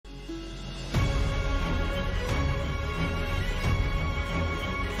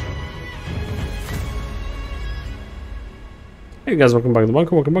Hey guys, welcome back to the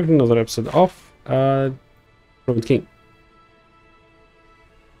bunker. Welcome back to another episode of Road King.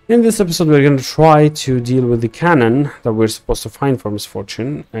 In this episode, we're going to try to deal with the cannon that we're supposed to find for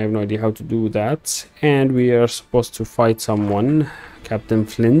Misfortune. I have no idea how to do that. And we are supposed to fight someone, Captain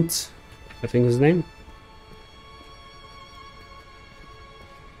Flint, I think his name.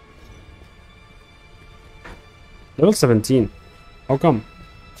 Level 17. How come?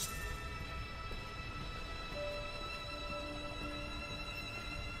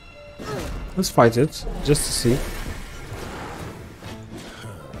 Let's fight it, just to see.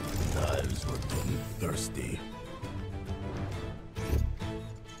 Knives were getting thirsty.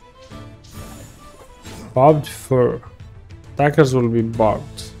 Barbed fur. Attackers will be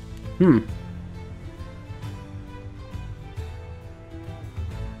barbed.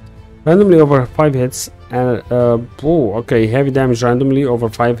 Randomly over 5 hits and okay, heavy damage randomly over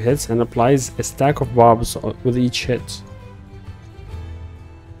 5 hits and applies a stack of barbs with each hit.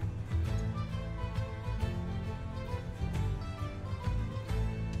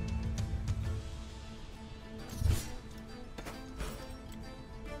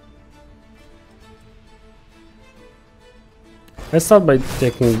 Let's start by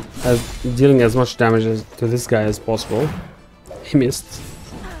dealing as much damage to this guy as possible. He missed.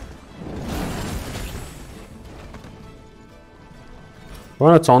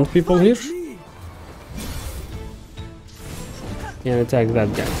 Wanna taunt people here? And attack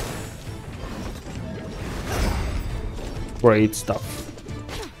that guy. Great stuff.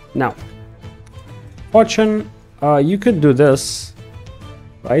 Now, Fortune, you could do this,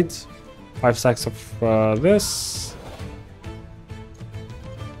 right? 5 stacks of this.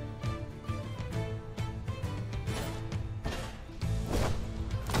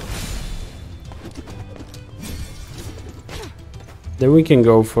 Then we can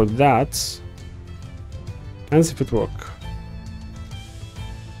go for that and see if it works.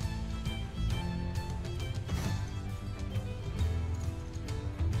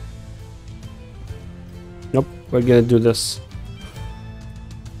 Nope, we're gonna do this.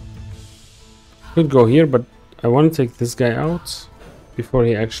 Could go here, but I want to take this guy out before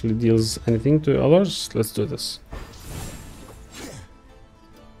he actually deals anything to others. Let's do this.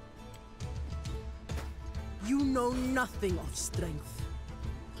 You know nothing of strength.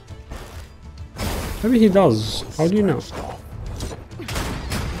 Maybe he does. How do you know?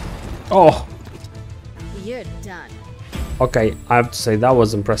 Oh! You're done. Okay, I have to say that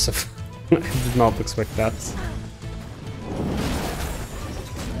was impressive. I did not expect that.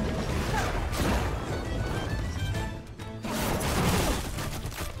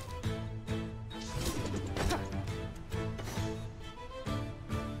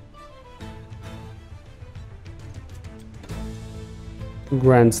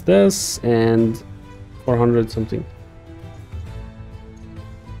 Grants this and 400 something.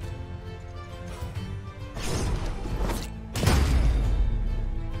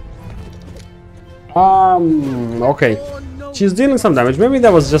 Okay. She's dealing some damage. Maybe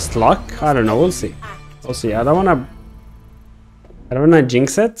that was just luck. I don't know. We'll see. We'll see. I don't wanna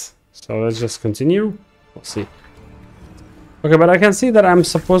jinx it. So let's just continue. We'll see. Okay, but I can see that I'm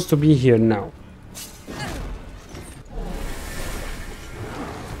supposed to be here now.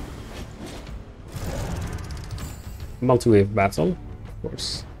 Multi-wave battle, of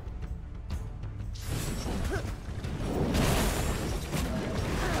course.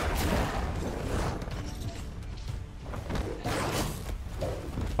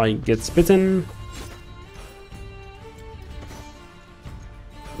 I get bitten.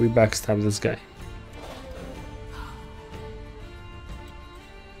 We backstab this guy.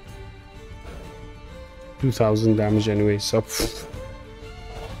 $2,000 damage anyway, so.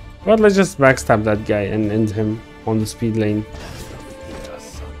 But let's just backstab that guy and end him on the speed lane.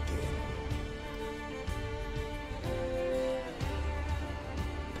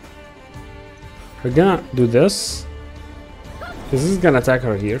 We're gonna do this. This is gonna attack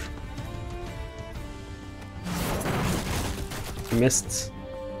her here. Missed.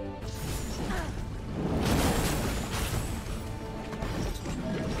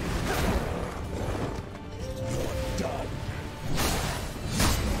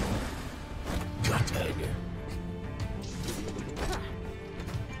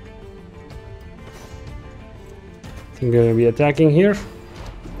 I'm gonna be attacking here.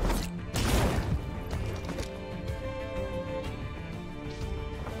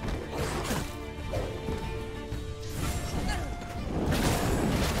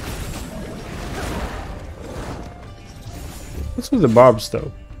 What's with the barbs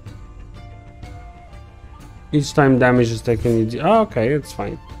though? Each time damage is taken, you okay, it's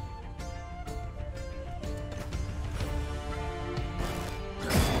fine.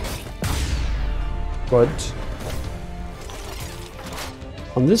 Good.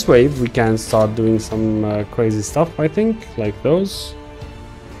 On this wave, we can start doing some crazy stuff, I think, like those.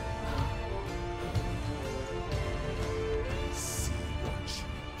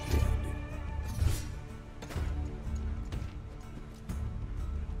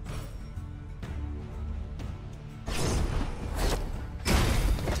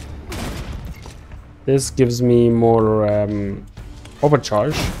 This gives me more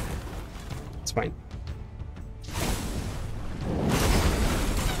overcharge. It's fine.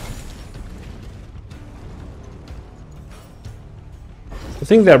 I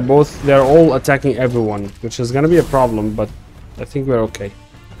think they're all attacking everyone, which is gonna be a problem, but I think we're okay.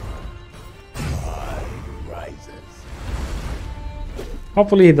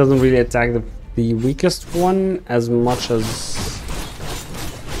 Hopefully he doesn't really attack the weakest one as much as...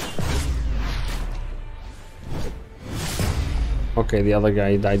 Okay, the other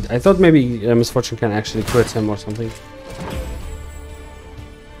guy died. I thought maybe Misfortune can actually crit him or something.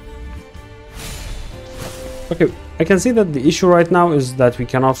 Okay, I can see that the issue right now is that we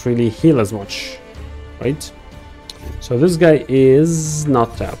cannot really heal as much, right? So this guy is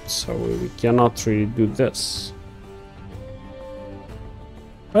not tapped, so we cannot really do this.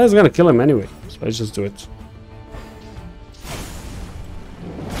 But it's gonna kill him anyway, so let's just do it.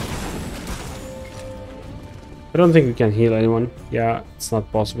 I don't think we can heal anyone. Yeah, it's not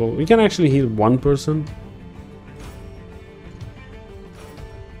possible. We can actually heal one person.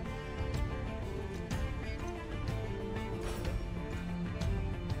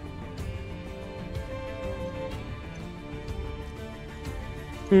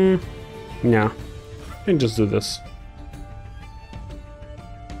 Yeah, I can just do this.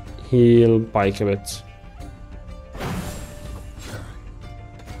 Heal Pike a bit.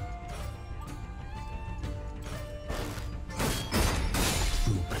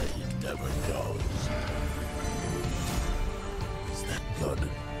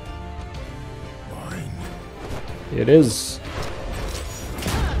 It is.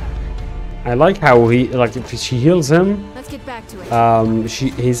 I like how he, like, if she heals him, let's get back to it.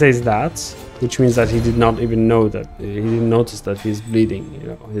 he says that, which means that he did not even know that, he didn't notice that he's bleeding, you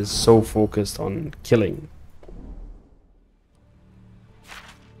know, he's so focused on killing.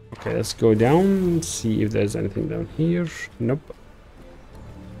 Okay, let's go down, see if there's anything down here. Nope.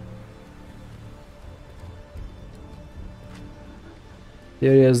 The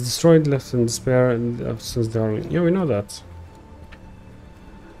area is destroyed, left in despair, and since Darwin. Yeah, we know that.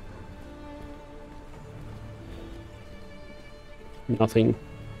 Nothing.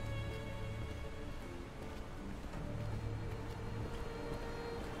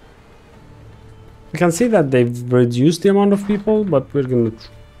 You can see that they've reduced the amount of people, but we're gonna.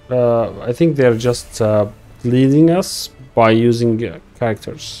 I think they're just leading us by using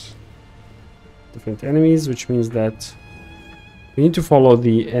characters, different enemies, which means that we need to follow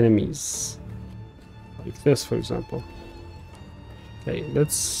the enemies, like this, for example. Okay,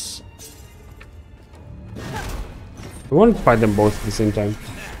 let's. We won't fight them both at the same time.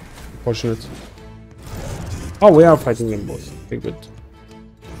 Unfortunate. Oh, we are fighting them both. Okay, good.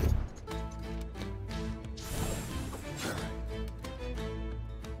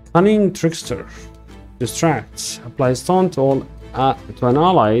 Cunning Trickster. Distracts. Applies taunt to an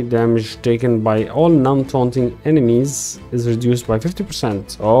ally. Damage taken by all non-taunting enemies is reduced by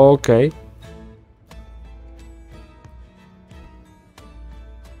 50%. Okay.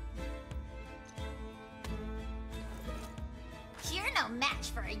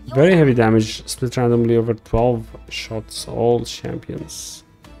 Very heavy damage, split randomly over 12 shots, all champions.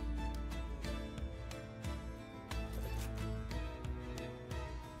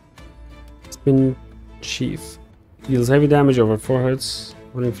 Spin Sheath. Deals heavy damage over 4 hits.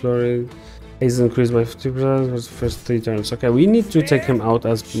 Running Flurry. Haze increased by 50% for the first 3 turns. Okay, we need to take him out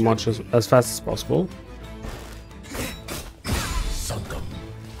as fast as possible.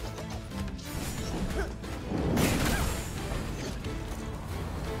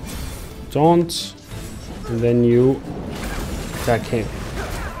 Taunt, and then you attack him.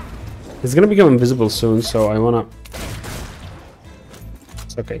 He's gonna become invisible soon, so I wanna.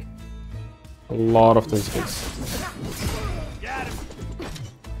 It's okay. A lot of tentacles.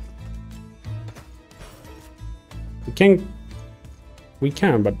 We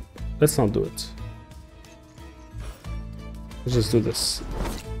can, but let's not do it. Let's just do this.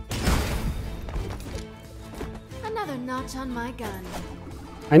 Another notch on my gun.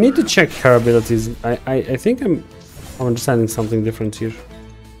 I need to check her abilities. I think I'm understanding something different here.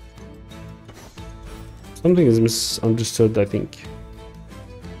 Something is misunderstood, I think.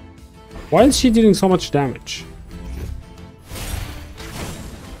 Why is she dealing so much damage?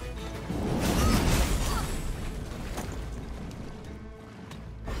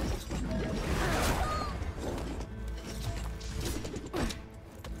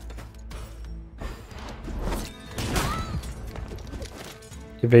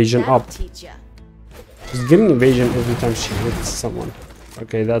 evasion That'll up. teach ya. She's getting evasion every time she hits someone.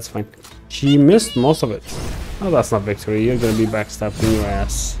 Okay, that's fine. She missed most of it. Oh, that's not victory. You're gonna be backstabbing your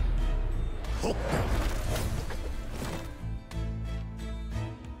ass.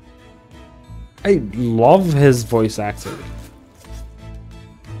 I love his voice acting.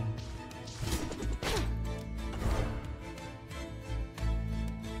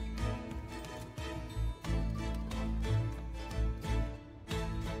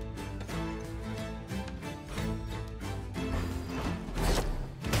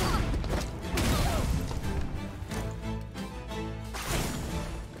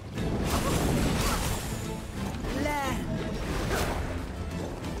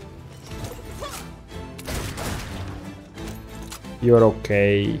 You're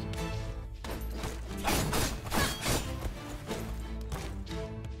okay.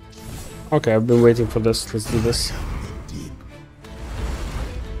 Okay, I've been waiting for this. Let's do this.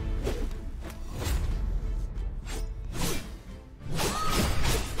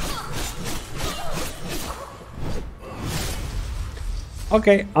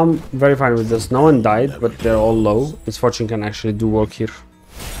 Okay, I'm very fine with this. No one died, but they're all low. Misfortune can actually do work here.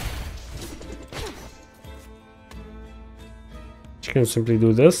 She can simply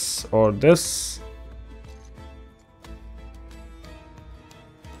do this or this.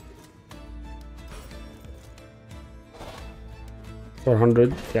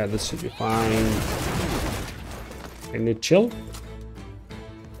 $400. Yeah, this should be fine. I need chill.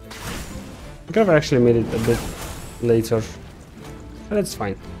 I could have actually made it a bit later. But that's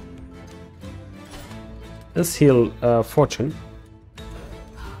fine. Let's heal Fortune.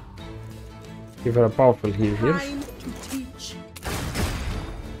 Give her a powerful heal here.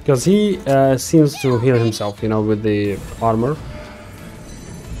 Because he seems to heal himself, you know, with the armor.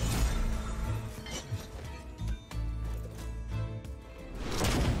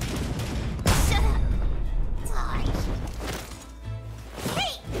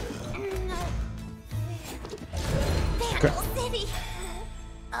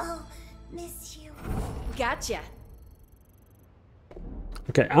 Gotcha.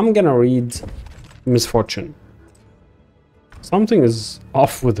 Okay, I'm gonna read Misfortune. Something is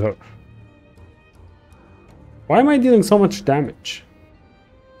off with her. Why am I dealing so much damage?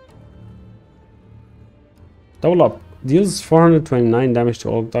 Double up. Deals 429 damage to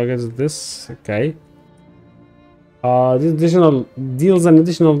all targets. This, okay. Deals an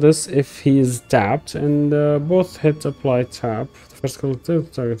additional this if he is tapped, and both hit apply tap. The first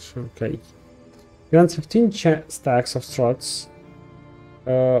collective target, okay. Grants 15 stacks of struts.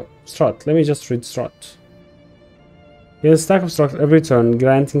 Strut. Let me just read strut. He has a stack of strut every turn,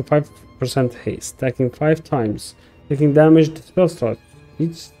 granting 5% haste, stacking 5 times, taking damage to spell strut.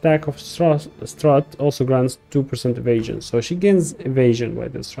 Each stack of strut also grants 2% evasion, so she gains evasion by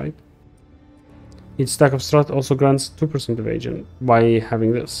this, right? Each stack of strut also grants 2% evasion by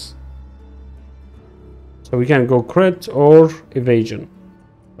having this. So we can go crit or evasion,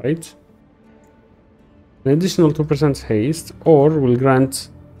 right? An additional 2% haste, or will grant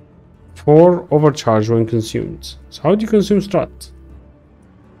 4 overcharge when consumed. So how do you consume strut?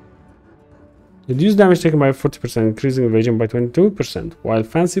 Reduce damage taken by 40%, increasing evasion by 22%. While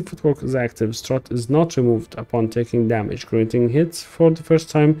fancy footwork is active, strut is not removed upon taking damage. Granting hits for the first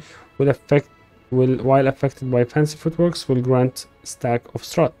time while affected by fancy footworks will grant stack of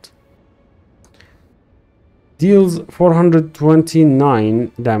strut. Deals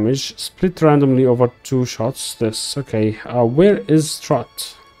 429 damage, split randomly over 2 shots. This, okay. Where is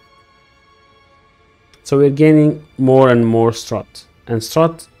strut? So we're gaining more and more strut. And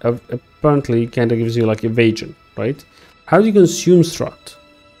strut apparently kind of gives you like evasion, right? How do you consume strut?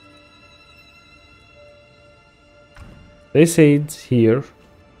 They said here,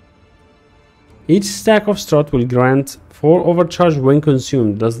 each stack of strut will grant 4 overcharge when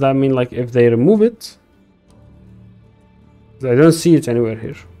consumed. Does that mean like if they remove it? I don't see it anywhere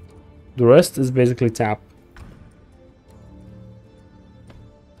here. The rest is basically tap.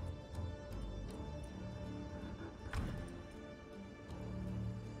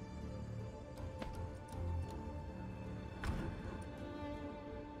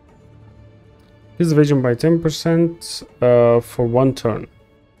 His evasion by 10% for 1 turn.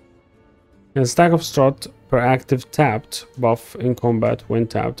 And stack of strut per active tapped buff in combat when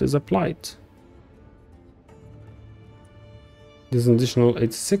tapped is applied. There's an additional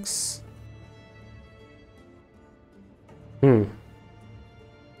 86.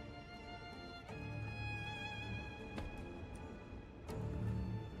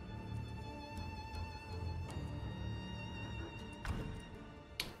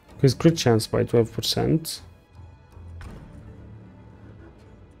 His crit chance by 12%.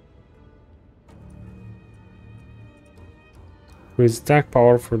 Increase attack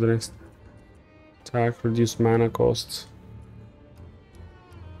power for the next attack. Reduce mana costs.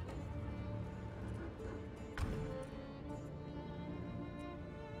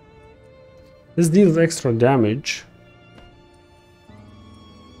 This deals extra damage.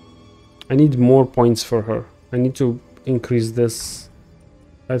 I need more points for her. I need to increase this.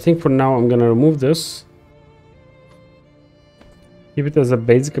 I think for now I'm gonna remove this. Keep it as a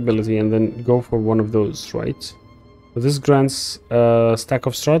basic ability and then go for one of those, right? So this grants a stack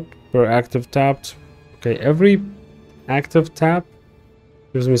of strut per active tapped. Okay, every active tap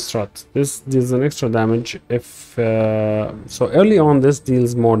gives me strut. This deals an extra damage if... so early on this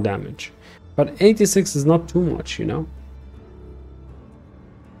deals more damage. But 86 is not too much, you know?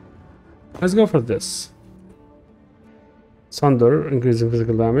 Let's go for this. Sunder, increasing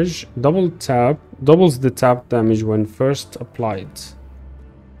physical damage. Double tap, doubles the tap damage when first applied.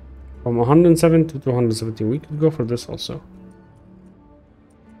 From 107 to 217. We could go for this also.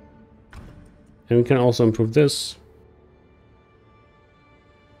 And we can also improve this.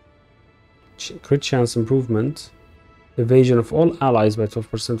 Crit chance improvement. Evasion of all allies by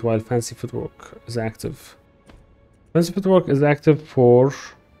 12% while fancy footwork is active. Fancy footwork is active for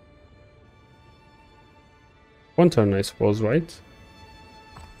one turn, I suppose, right?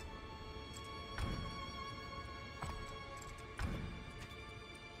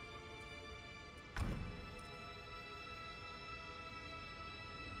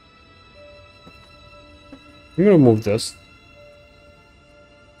 I'm gonna remove this.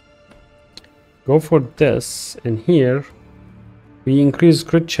 Go for this, and here we increase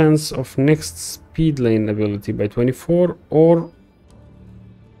crit chance of next speed lane ability by 24, or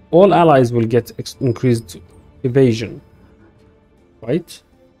all allies will get increased evasion, right?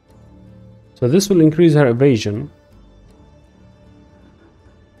 So this will increase her evasion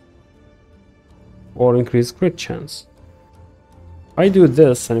or increase crit chance. If I do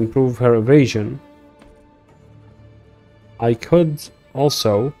this and improve her evasion, I could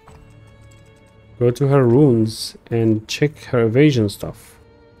also go to her runes and check her evasion stuff.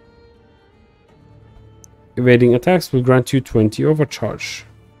 Evading attacks will grant you 20 overcharge.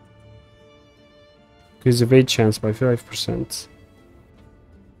 Increase evade chance by 5%.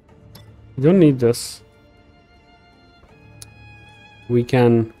 You don't need this. We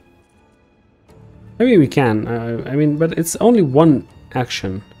can... Maybe we can. I mean, but it's only one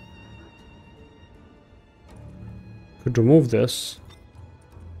action. Could remove this.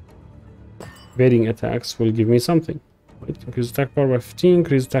 Evading attacks will give me something. Right? Increase attack power by 15,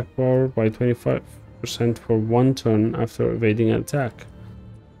 increase attack power by 25% for one turn after evading an attack.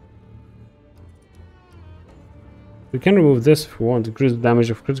 We can remove this if we want. Increase the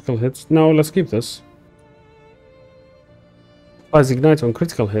damage of critical hits. No, let's keep this. Applies ignite on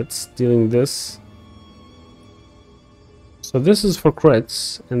critical hits, dealing this. So this is for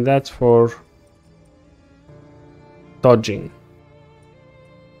crits, and that's for dodging.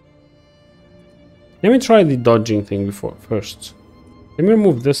 Let me try the dodging thing first. Let me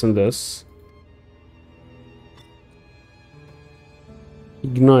remove this and this.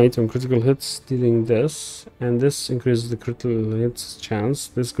 Ignite on critical hits, dealing this, and this increases the critical hits chance.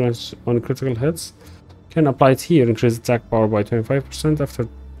 This grants on critical hits. Can apply it here, increase attack power by 25% after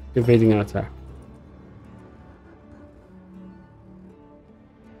evading an attack.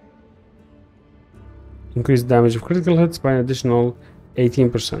 Increase damage of critical hits by an additional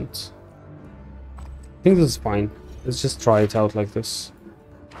 18%. I think this is fine. Let's just try it out like this.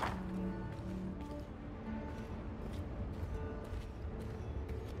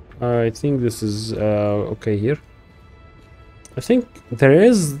 I think this is okay here. I think there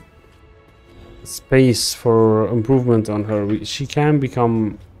is space for improvement on her. She can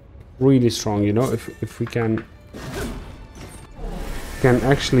become really strong, you know, if we can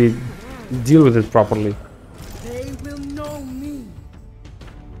actually deal with it properly. They will know me.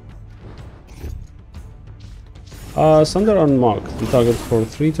 Sunder unmarked. The target for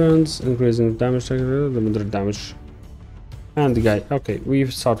 3 turns, increasing damage, limited damage. And the guy. Okay, we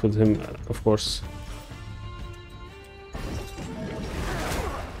start with him, of course.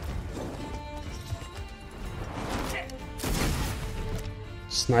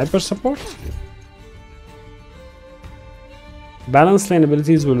 Sniper support? Balance lane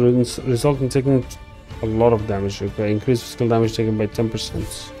abilities will result in taking a lot of damage. Okay, increase physical damage taken by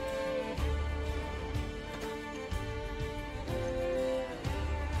 10%.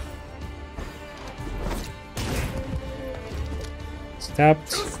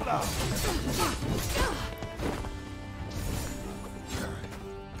 Tapped.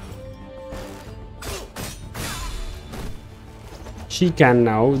 She can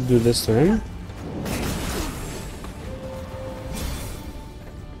now do this to him.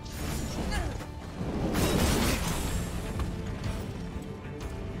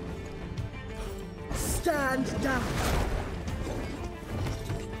 Stand down.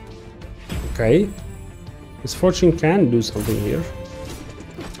 Okay. Miss Fortune can do something here.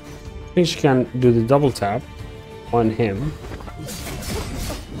 I think she can do the double tap on him.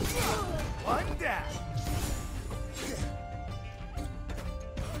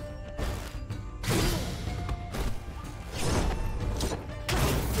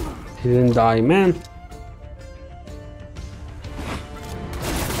 He didn't die, man.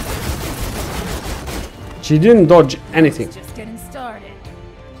 She didn't dodge anything. Just getting started.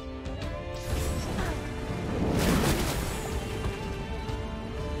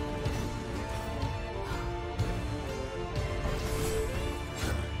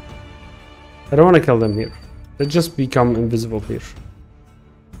 I don't want to kill them here. They just become invisible here.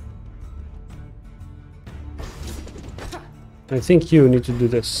 I think you need to do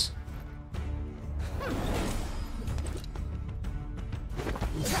this.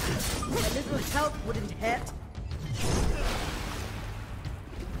 A little help wouldn't hurt.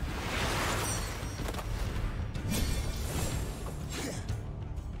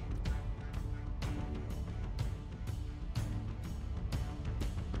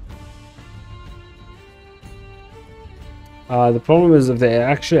 The problem is if they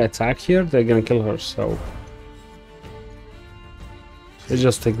actually attack here, they're gonna kill her, so they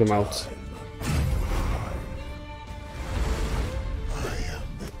just take them out.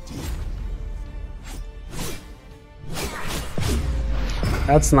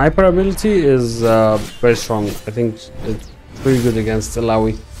 That sniper ability is very strong. I think it's pretty good against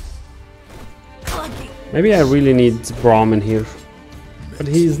Alawi. Maybe I really need Braum in here. But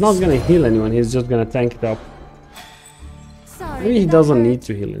he's not gonna heal anyone, he's just gonna tank it up. Sorry, Maybe he doesn't need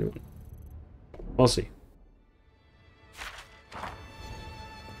to heal anyone. We'll see.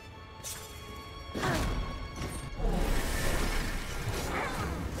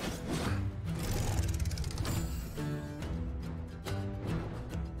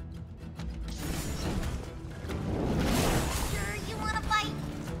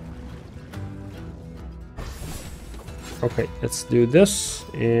 Okay, let's do this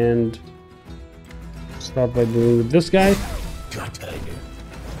and start by doing with this guy.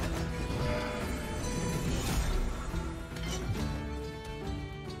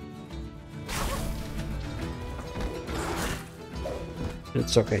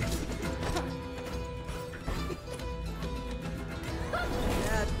 It's okay.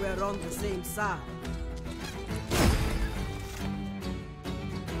 Glad we're on the same side.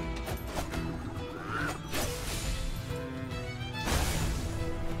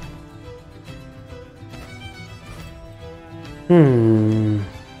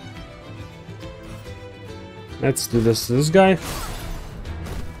 Let's do this to this guy.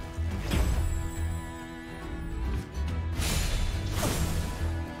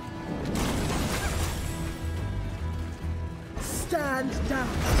 Stand down.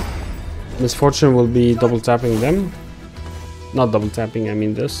 Misfortune will be double tapping them. Not double tapping, I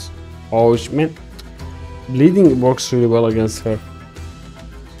mean this. Oh, man. Bleeding works really well against her.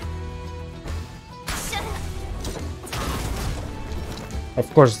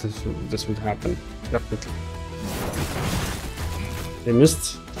 Of course this would happen. Definitely. They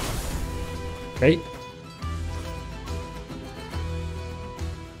missed. Okay.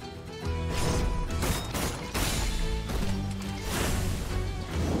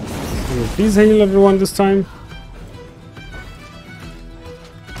 Can you please heal everyone this time?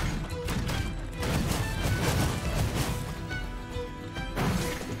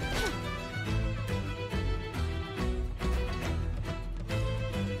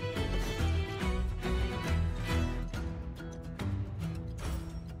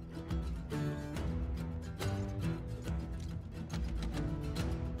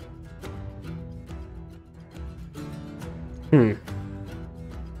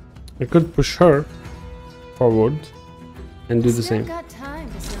 I could push her forward and do the same. Got time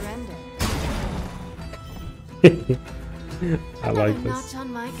to surrender. I like Another this. notch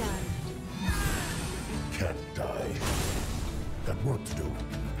on my gun. Can't die. Got work to do.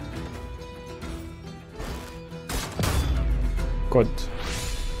 Good.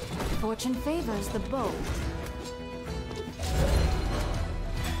 Fortune favors the bold.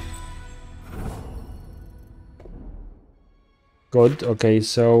 Good. Okay,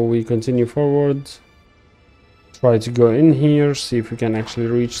 so we continue forward. Try to go in here, see if we can actually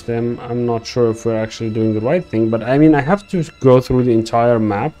reach them. I'm not sure if we're actually doing the right thing, but I mean, I have to go through the entire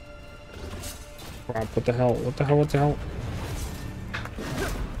map. Crap, what the hell? What the hell? What the hell?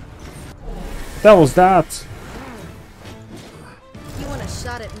 That was that! You want a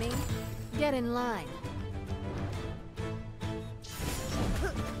shot at me? Get in line.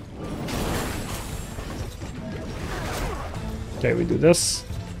 Okay, we do this.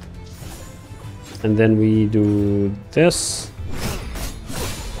 And then we do this.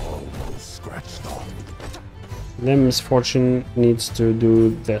 Scratched off. Then Misfortune needs to do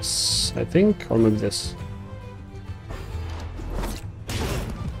this, I think, or maybe this.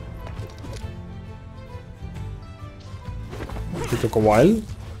 It took a while.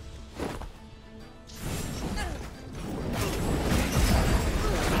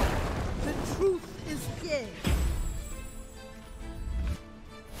 The truth is gay.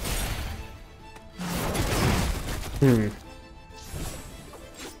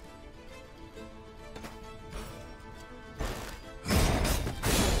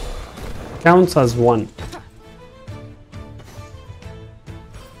 Counts as one.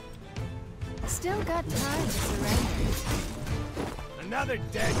 Still got time to surrender. Another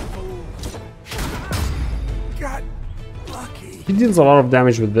dead fool. Got lucky. She deals a lot of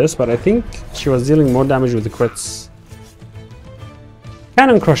damage with this, but I think she was dealing more damage with the crits.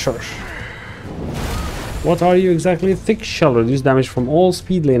 Cannon Crusher. What are you exactly? Thick Shell. Reduce damage from all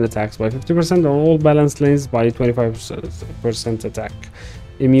speed lane attacks by 50% on all balanced lanes by 25% attack.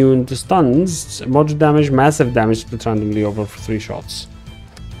 Immune to stuns. Moderate damage, massive damage split randomly over 3 shots.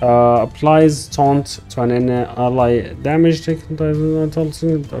 Applies taunt to an ally damage taken.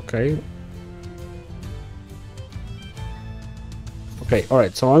 Okay. Okay,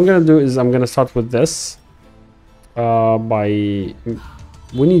 alright. So what I'm gonna do is I'm gonna start with this. We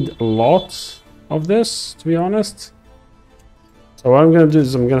need a lot of this, to be honest. So what I'm gonna do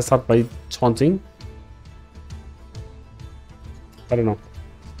is I'm gonna start by taunting. I don't know.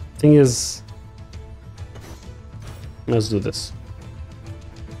 Thing is, let's do this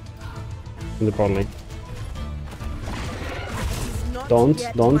in the power lane. Not Don't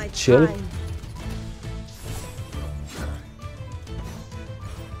yet my chill. time.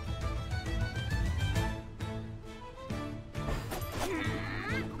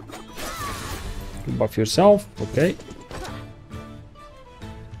 Buff yourself, okay.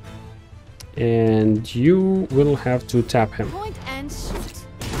 And you will have to tap him. Point and shoot.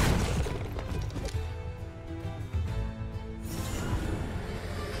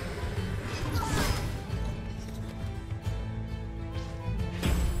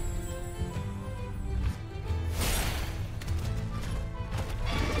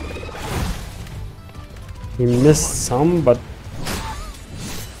 He missed some, but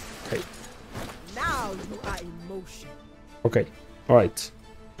okay. Now you are in motion. Okay, all right.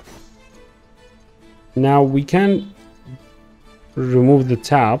 Now we can remove the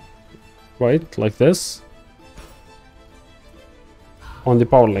tap, right, like this, on the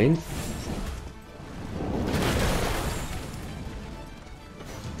power lane.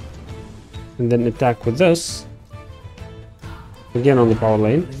 And then attack with this, again on the power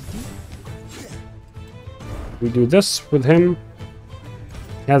lane. We do this with him.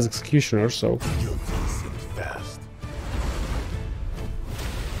 He has Executioner, so Fast.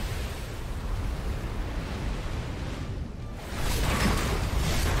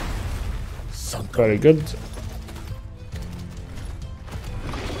 Sunk. very good.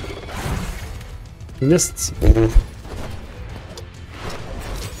 He missed.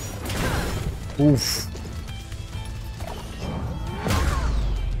 Oof.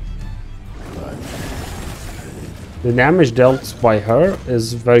 The damage dealt by her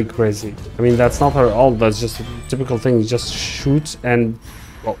is very crazy. I mean, that's not her ult, that's just a typical thing. Just shoot and...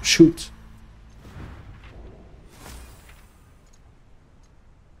 well, shoot.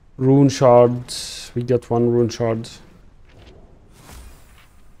 Rune Shard. We get 1 Rune Shard.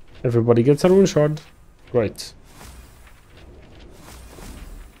 Everybody gets a Rune Shard. Great.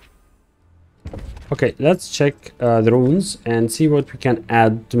 Okay, let's check the runes and see what we can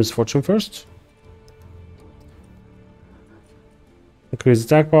add to Misfortune first. Increase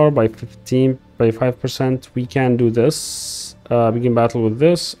attack power by 5%. We can do this. Begin battle with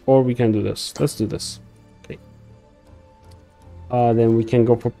this, or we can do this. Let's do this. Okay. Then we can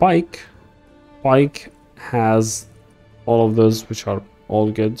go for Pike. Pike has all of those, which are all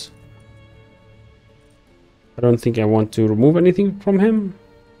good. I don't think I want to remove anything from him.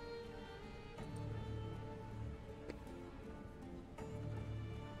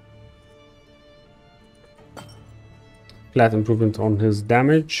 Flat improvement on his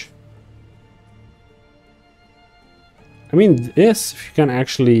damage. I mean, this, if you can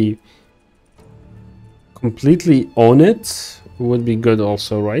actually completely own it, would be good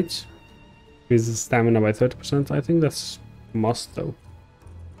also, right? Increase his stamina by 30%. I think that's must, though.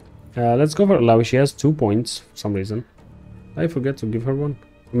 Let's go for Alawi. She has 2 points for some reason. I forget to give her one.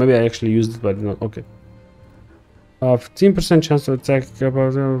 Maybe I actually used it, but not. Okay. 15% chance to attack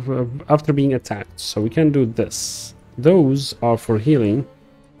after being attacked. So we can do this. Those are for healing.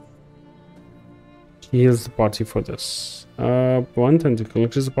 She heals the party for this. One tentacle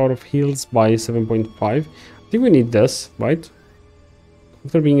increases the power of heals by 7.5. I think we need this, right?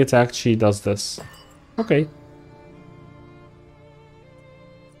 After being attacked, she does this. Okay.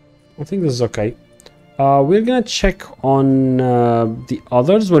 I think this is okay. We're gonna check on the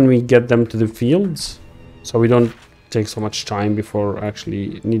others when we get them to the fields, so we don't take so much time before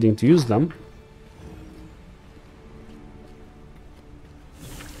actually needing to use them.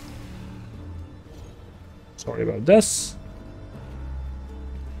 Sorry about this.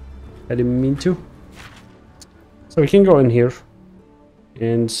 I didn't mean to. So we can go in here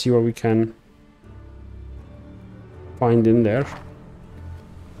and see what we can find in there.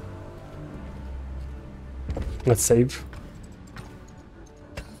 Let's save.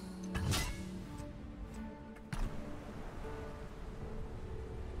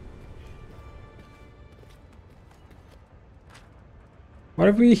 What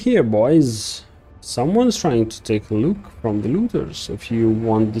have we here, boys? Someone's trying to take a look from the looters. If you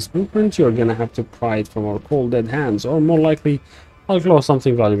want this blueprint, you're gonna have to pry it from our cold dead hands, or more likely, I'll claw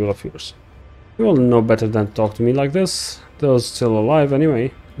something valuable of yours. You will know better than to talk to me like this. Those still alive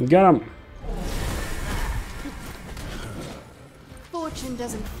anyway. Get 'em! Fortune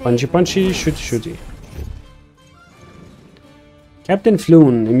doesn't Punchy favor punchy, shooty shooty. Captain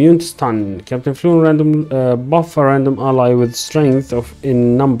Floon, immune to stun. Captain Floon random buff a random ally with strength of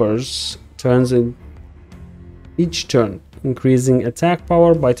in numbers. Turns in each turn, increasing attack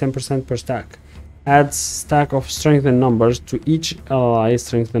power by 10% per stack. Adds stack of strength and numbers to each ally.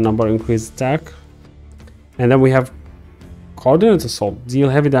 Strength and number increase attack. And then we have coordinate assault. Deal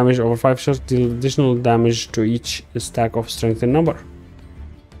heavy damage over 5 shots. Deal additional damage to each stack of strength and number.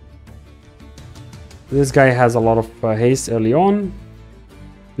 This guy has a lot of haste early on.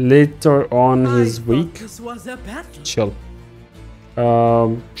 Later on, he's weak. This was a battle. Chill.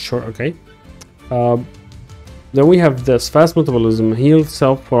 Sure, okay. Then we have this fast metabolism. Heal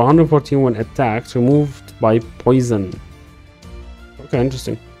self for 114 when attacked, removed by poison. Okay,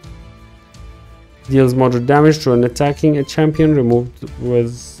 interesting. Deals moderate damage to an attacking a champion, removed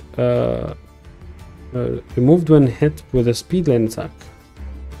with removed when hit with a speed lane attack.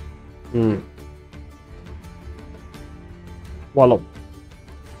 Wallop.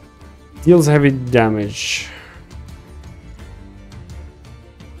 Deals heavy damage.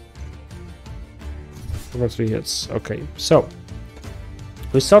 Over 3 hits. Okay, so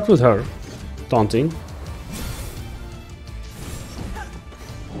we start with her taunting,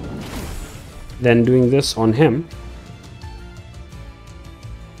 then doing this on him.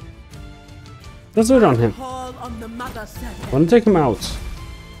 Let's do it on him. Call on the mother serpent. I want to take him out.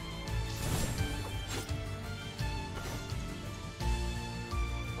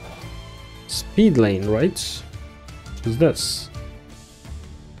 Speed lane, right? What is this?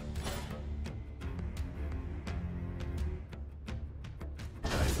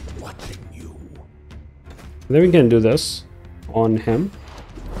 Then we can do this on him.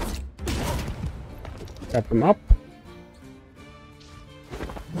 Tap him up.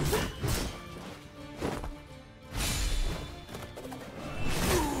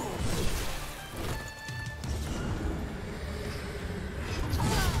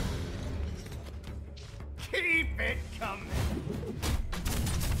 Keep it coming.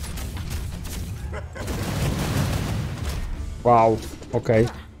 Wow. Okay.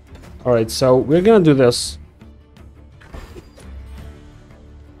 All right. So we're gonna do this.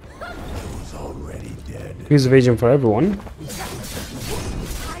 Use evasion for everyone.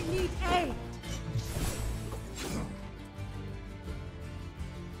 I need aid.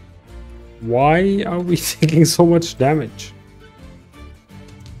 Why are we taking so much damage?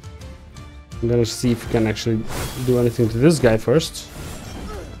 I'm gonna see if we can actually do anything to this guy first.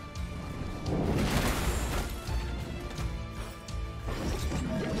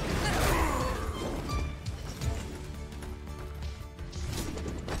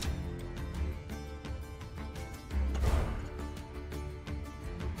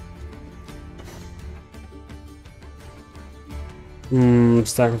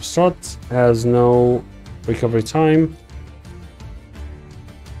 Stack of Strut has no recovery time.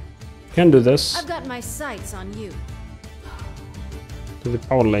 Can do this I've got my sights on you. to the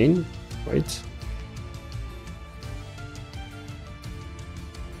power lane, right?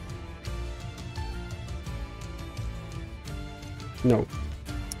 No.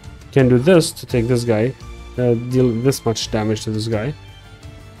 Can do this to take this guy, deal this much damage to this guy.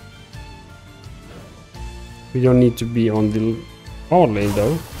 We don't need to be on the power lane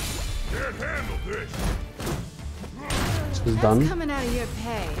though. Can't handle this. This is That's done. coming out of your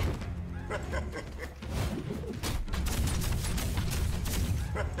pay.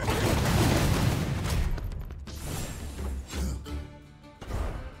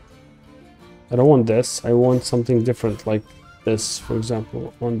 I don't want this. I want something different, like this, for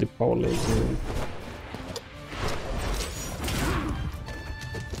example, on the power lane.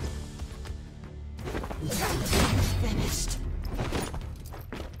 Finished.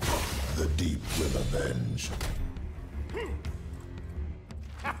 The deep will avenge.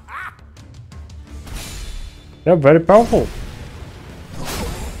 They're very powerful.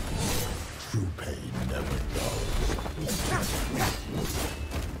 True pain never dulls.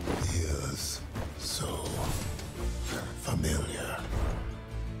 Feels so familiar.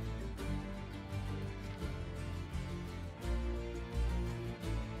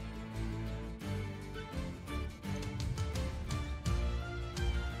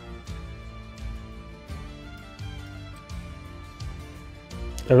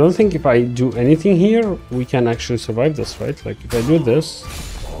 I don't think if I do anything here, we can actually survive this, right? Like, if I do this,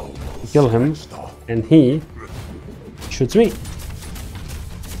 kill him, and he shoots me.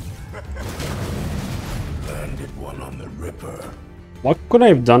 Landed one on the Ripper. What could I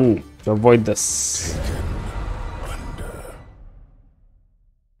have done to avoid this? Under.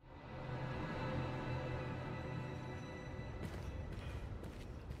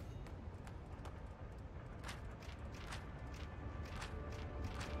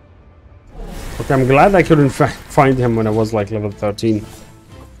 Okay, I'm glad I couldn't find him when I was like level 13.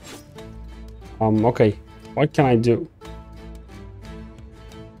 Okay, what can I do?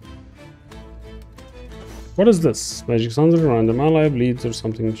 What is this? Magic Thunder, random ally, bleeds or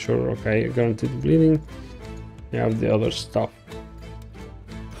something, sure, okay, guaranteed bleeding. You have the other stuff.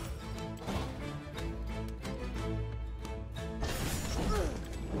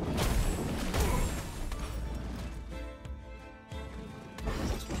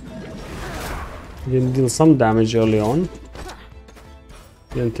 You can deal some damage early on.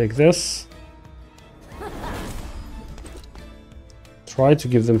 Then take this. Try to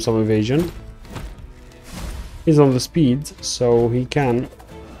give them some evasion. He's on the speed, so he can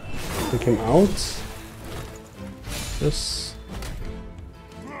take him out. This.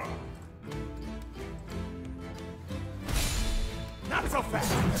 Not so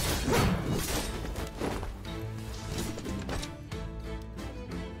fast.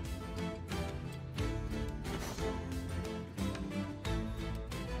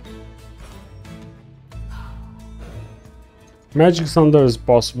 Magic Thunder is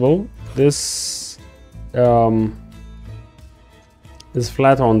possible. This is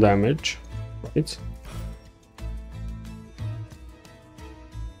flat on damage, right?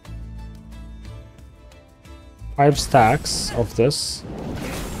 Five stacks of this.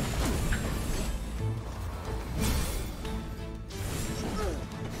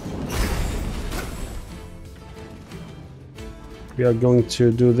 We are going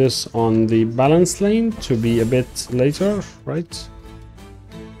to do this on the balance lane to be a bit later, right?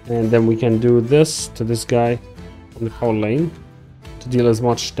 And then we can do this to this guy on the power lane to deal as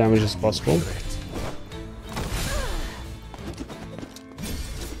much damage as possible.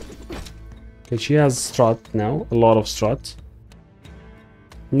 Okay, she has strut now, a lot of strut.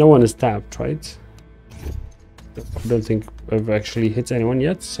 No one is tapped, right? I don't think I've actually hit anyone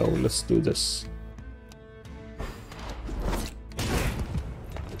yet, so let's do this.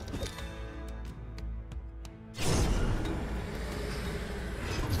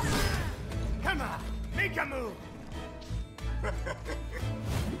 Come on, make a move.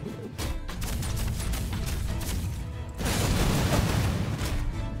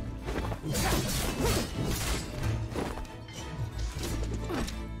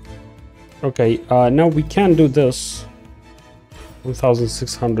 Okay, now we can do this.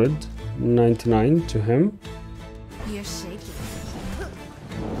 1699 to him. You're shaking.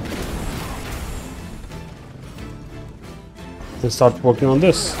 And start working on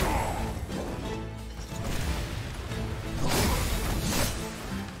this.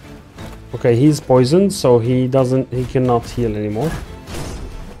 Okay, he's poisoned, so he cannot heal anymore.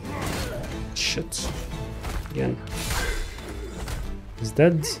 Shit. Again. He's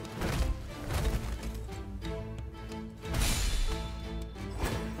dead.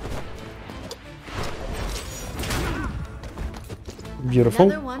 Beautiful.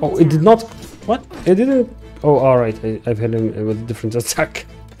 Another one Oh, it did down. not. What? It didn't. Oh, alright. I've hit him with a different attack.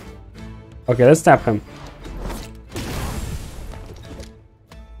 Okay, let's tap him.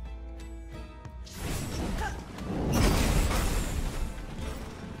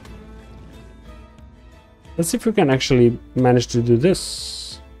 Let's see if we can actually manage to do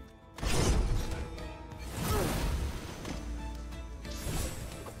this.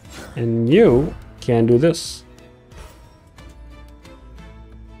 And you can do this.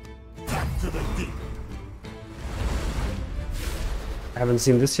 Haven't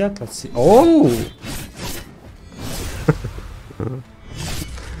seen this yet. Let's see. Oh!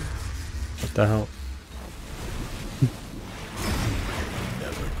 What the hell?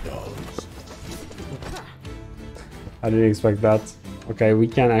 I didn't expect that. Okay, we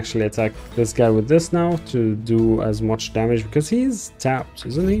can actually attack this guy with this now to do as much damage because he's tapped,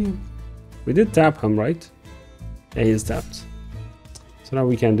 isn't he? We did tap him, right? Yeah, he's tapped. So now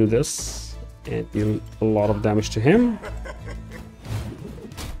we can do this and deal a lot of damage to him.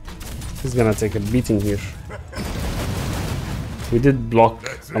 He's gonna take a beating here. We did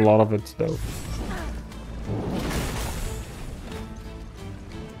block a lot of it though.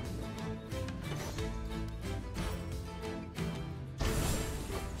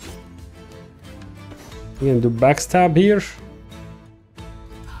 We can do backstab here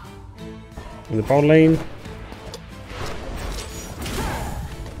in the power lane.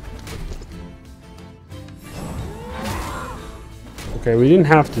 Okay, we didn't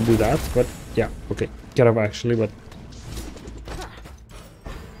have to do that, but yeah, okay, could have actually, but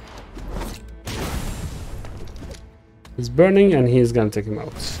he's burning and he's gonna take him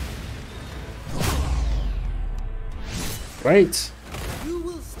out. Right.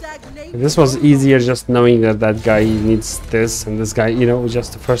 This was easier just knowing that that guy needs this and this guy, you know,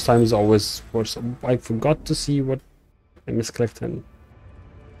 just the first time is always worse. I forgot to see what I misclicked in.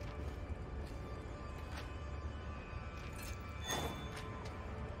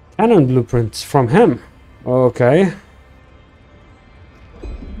 Cannon blueprints from him. Okay.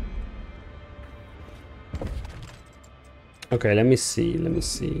 Okay, let me see. Let me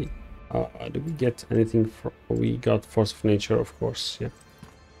see. Did we get anything from? We got Force of Nature, of course. Yeah.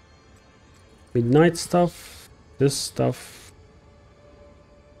 Midnight stuff. This stuff.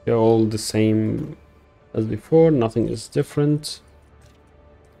 They're all the same as before. Nothing is different.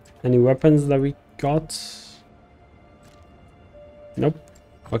 Any weapons that we got? Nope.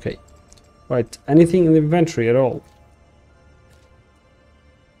 Okay. Right. Anything in the inventory at all?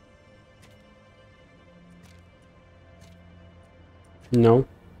 No.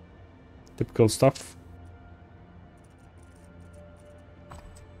 Typical stuff.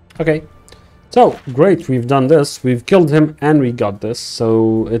 Okay. So, great. We've done this. We've killed him and we got this.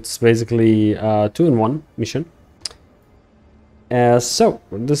 So, it's basically a 2-in-1 mission. So,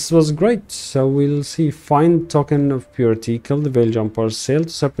 this was great. So, we'll see. Find token of purity. Kill the veil jumpers. Sail to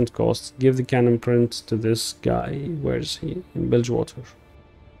Serpent Coast. Give the cannon print to this guy. Where is he? In Bilgewater.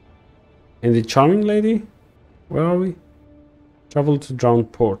 In the Charming Lady? Where are we? Travel to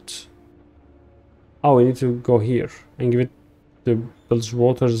Drowned Port. Oh, we need to go here and give it to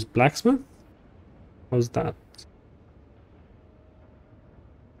Bilgewater's blacksmith? How's that?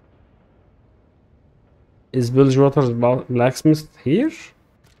 Is Bilgewater's blacksmith here?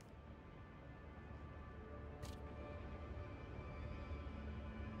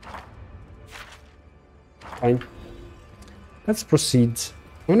 Fine. Let's proceed.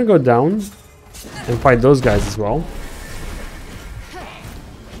 I'm gonna go down and fight those guys as well.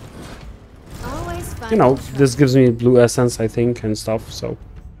 You know, this gives me blue essence, I think, and stuff, so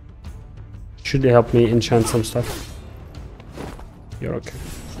should help me enchant some stuff. You're okay.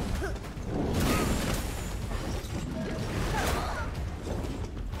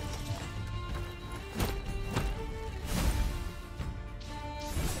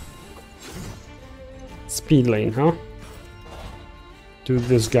 Speed lane, huh? Do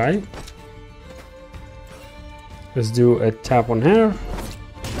this guy. Let's do a tap on her.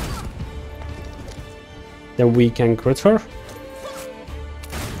 Then we can crit her.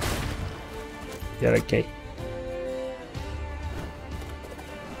 Yeah, okay.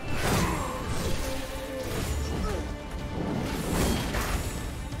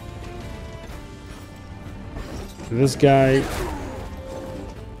 This guy.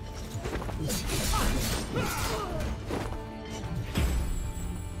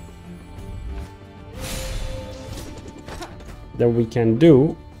 Then we can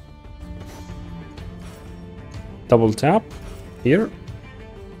do double tap here.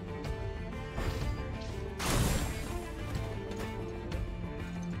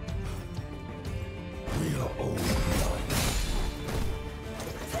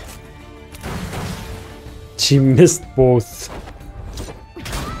 She missed both.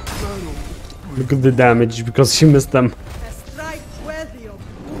 Look at the damage because she missed them.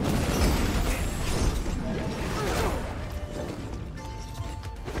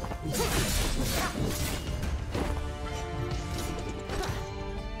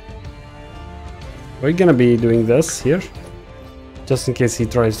 We're gonna be doing this here, just in case he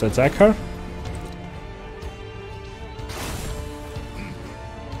tries to attack her.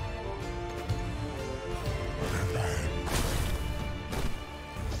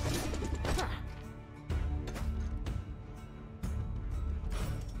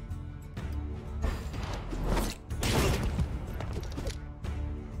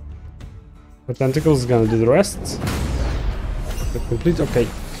 The tentacles is gonna do the rest. The complete. Okay.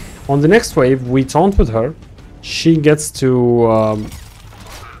 On the next wave, we taunt with her. She gets to.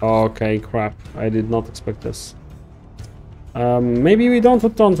 Okay, crap. I did not expect this. Maybe we don't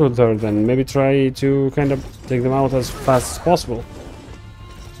taunt with her then. Maybe try to kind of take them out as fast as possible.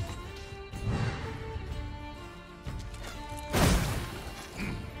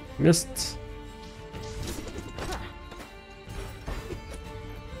 Missed.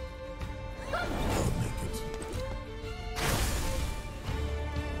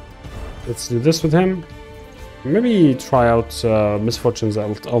 Let's do this with him. Maybe try out Misfortune's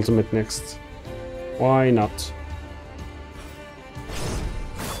ultimate next. Why not?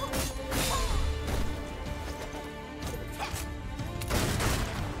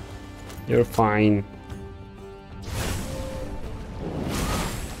 You're fine.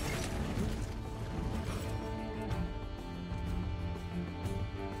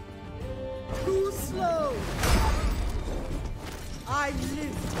 Too slow. I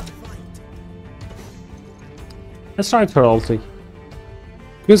live to fight. Let's try her ulti.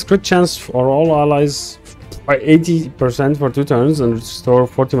 Increase crit chance for all allies by 80% for 2 turns and restore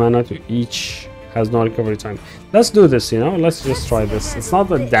 40 mana to each. Has no recovery time. Let's do this, you know. Let's just try this. It's not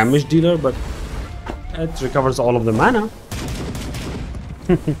a damage dealer, but it recovers all of the mana.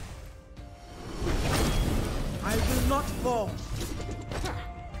 I will not fall.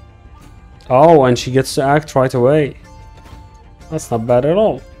 Oh, and she gets to act right away. That's not bad at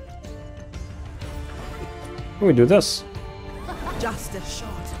all. We do this. Just a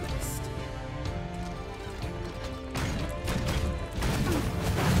short rest.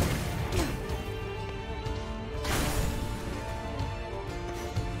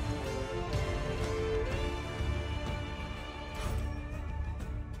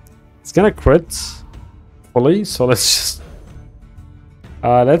 It's gonna crit fully, so let's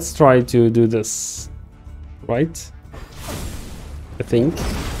try to do this. Right? I think.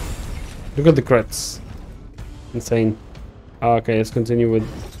 Look at the crits. Insane. Okay, let's continue with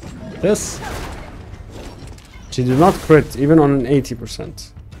this. She did not crit even on an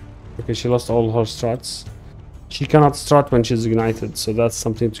 80%. Okay, she lost all her struts. She cannot strut when she's ignited, so that's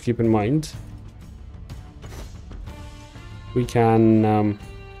something to keep in mind. We can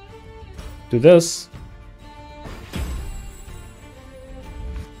do this.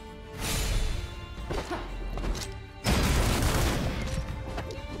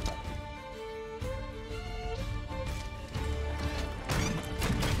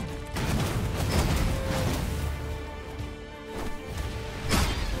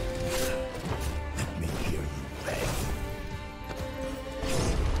 Let me hear you beg.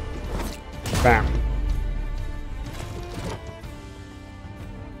 Bam.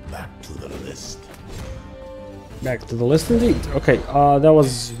 Back to the list. Back to the list indeed. Okay, that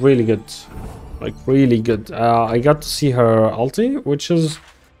was really good. Like, really good. I got to see her ulti, which is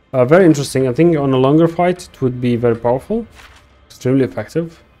very interesting. I think on a longer fight, it would be very powerful. Extremely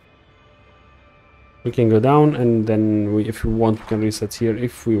effective. We can go down, and then if we want, we can reset here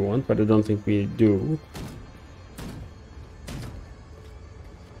if we want, but I don't think we do.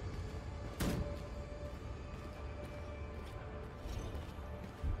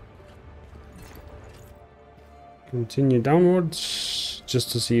 Continue downwards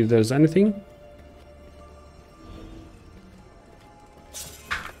just to see if there's anything.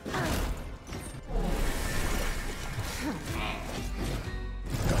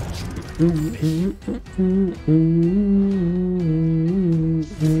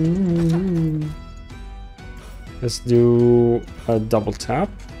 Let's do a double tap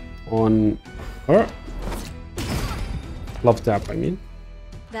on her. Love tap, I mean.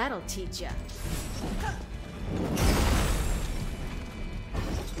 That'll teach ya.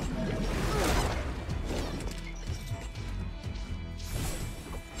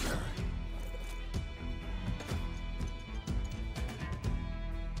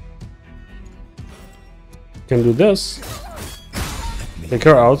 Can do this. Take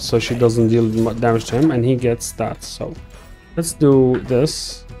her out so she doesn't deal damage to him, and he gets that. So let's do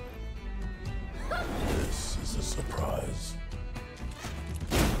this. This is a surprise.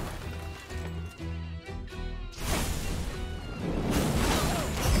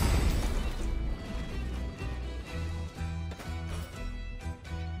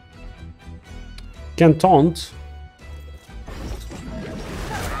 Can taunt.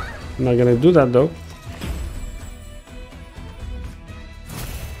 I'm not gonna do that though.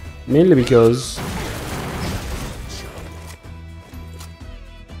 Mainly because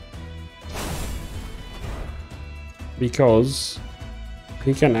he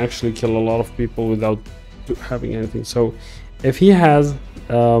can actually kill a lot of people without having anything. So if he has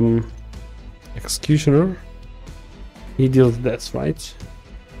Executioner. He deals deaths, right?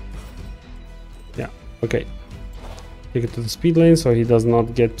 Yeah, okay. Take it to the speed lane so he does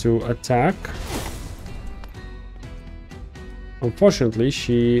not get to attack. Unfortunately,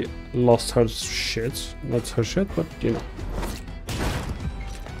 she lost her shit. Not her shit, but you know.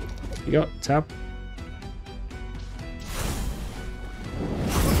 You go, tap.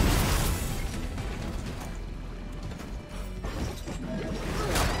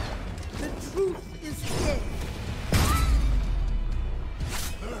 The truth is dead.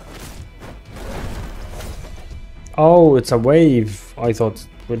 Oh, it's a wave. I thought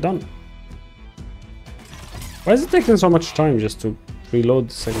we're done. Why is it taking so much time just to reload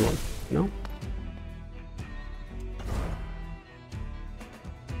the second one? No?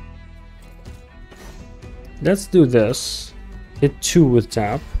 Let's do this. Hit 2 with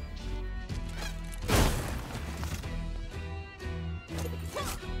tap.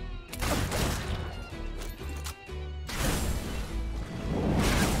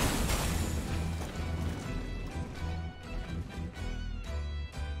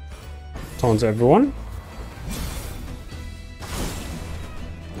 Taunts everyone.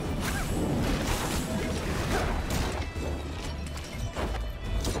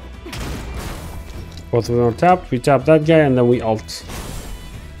 Both of them are tapped. We tap that guy and then we ult.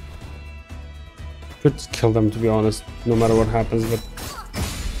 Could kill them, to be honest, no matter what happens, but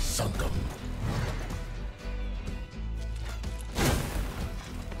Sunk 'em.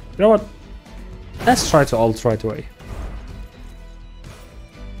 you know what? Let's try to ult right away.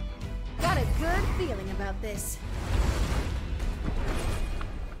 Got a good feeling about this.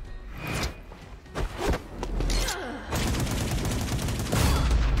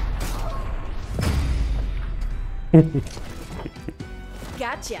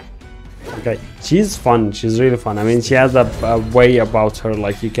 Gotcha. Okay, she's fun. She's really fun. I mean, she has a way about her,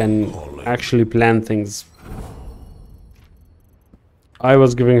 like you can actually plan things. I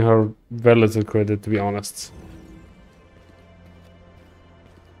was giving her very little credit, to be honest.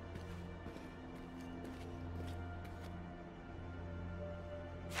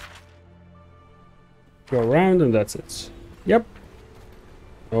 Go around and that's it. Yep.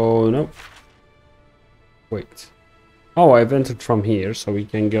 Oh no. Wait. Oh, I've entered from here, so we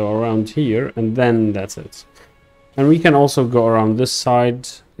can go around here, and then that's it. And we can also go around this side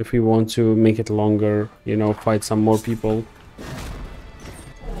if we want to make it longer, you know, fight some more people.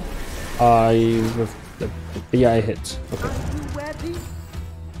 Yeah, I hit. Okay. Are you ready?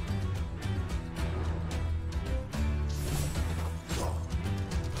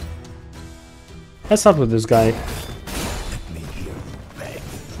 Let's start with this guy. Let me hear you beg.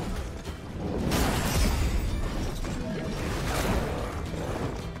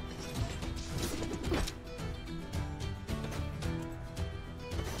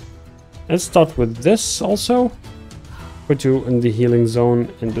 Let's start with this also. Put you in the healing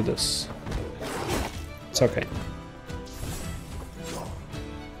zone and do this. It's okay.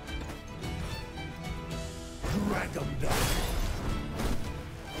 Drag 'em down.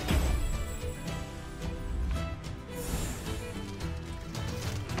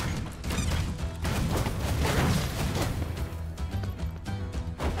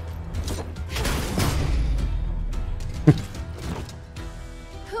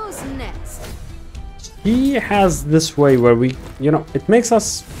 Who's next? He has this way where we, you know, it makes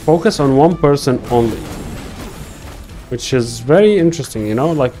us focus on one person only. Which is very interesting, you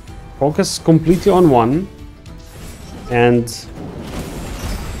know, like focus completely on one and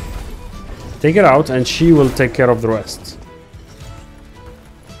take it out and she will take care of the rest.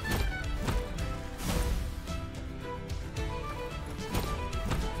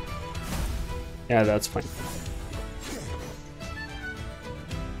 Yeah, that's fine.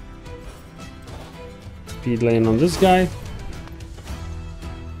 Speed lane on this guy.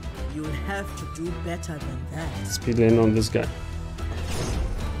 You'll have to do better than that. Speed lane on this guy.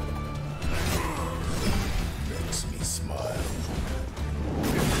 Makes me smile.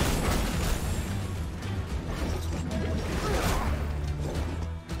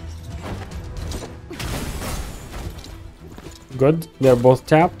 Good, they're both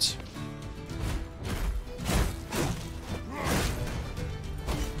tapped.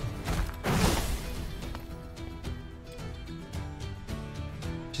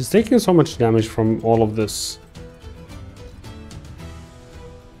 She's taking so much damage from all of this.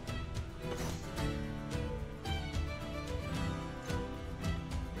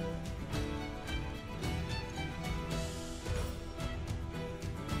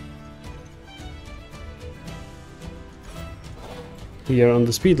 Here on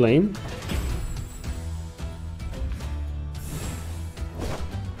the speed lane.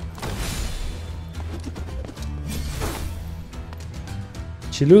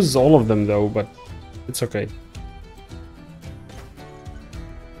 She loses all of them though, but it's okay.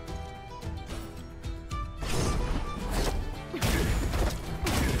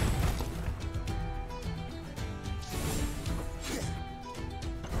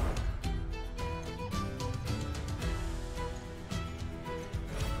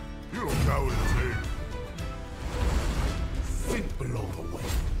 You know it. Think below the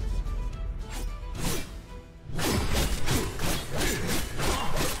waves.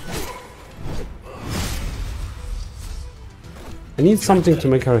 I need something to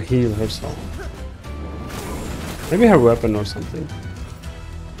make her heal herself. Maybe her weapon or something.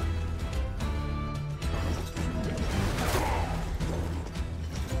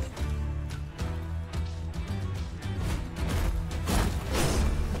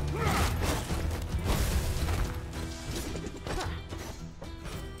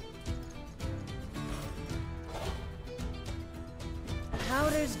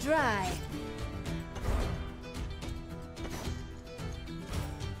 Powder's dry.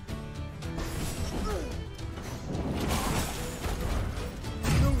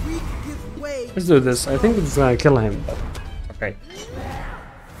 The weak give way. Let's do this. I think it's gonna kill him, but okay.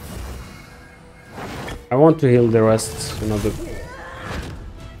 I want to heal the rest, you know,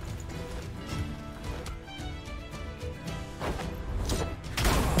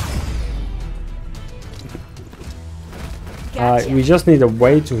 Gotcha. we just need a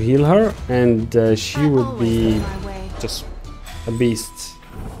way to heal her, and she would Always be in my way. just a beast.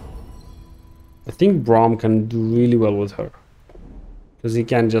 I think Braum can do really well with her, because he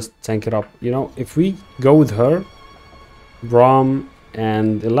can just tank it up. You know, if we go with her, Braum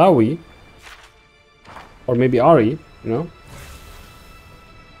and Ilawi, or maybe Ari, you know,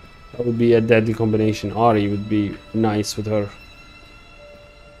 that would be a deadly combination. Ari would be nice with her.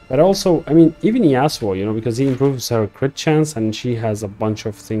 But also, I mean, even Yasuo, you know, because he improves her crit chance, and she has a bunch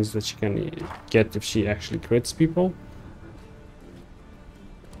of things that she can get if she actually crits people.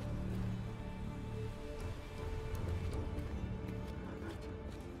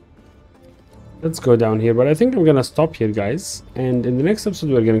 Let's go down here, but I think I'm gonna stop here, guys, and in the next episode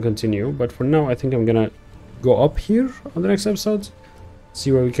we're gonna continue. But for now, I think I'm gonna go up here on the next episode,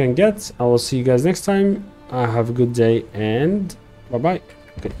 see where we can get. I will see you guys next time. Have a good day, and bye bye.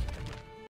 Okay.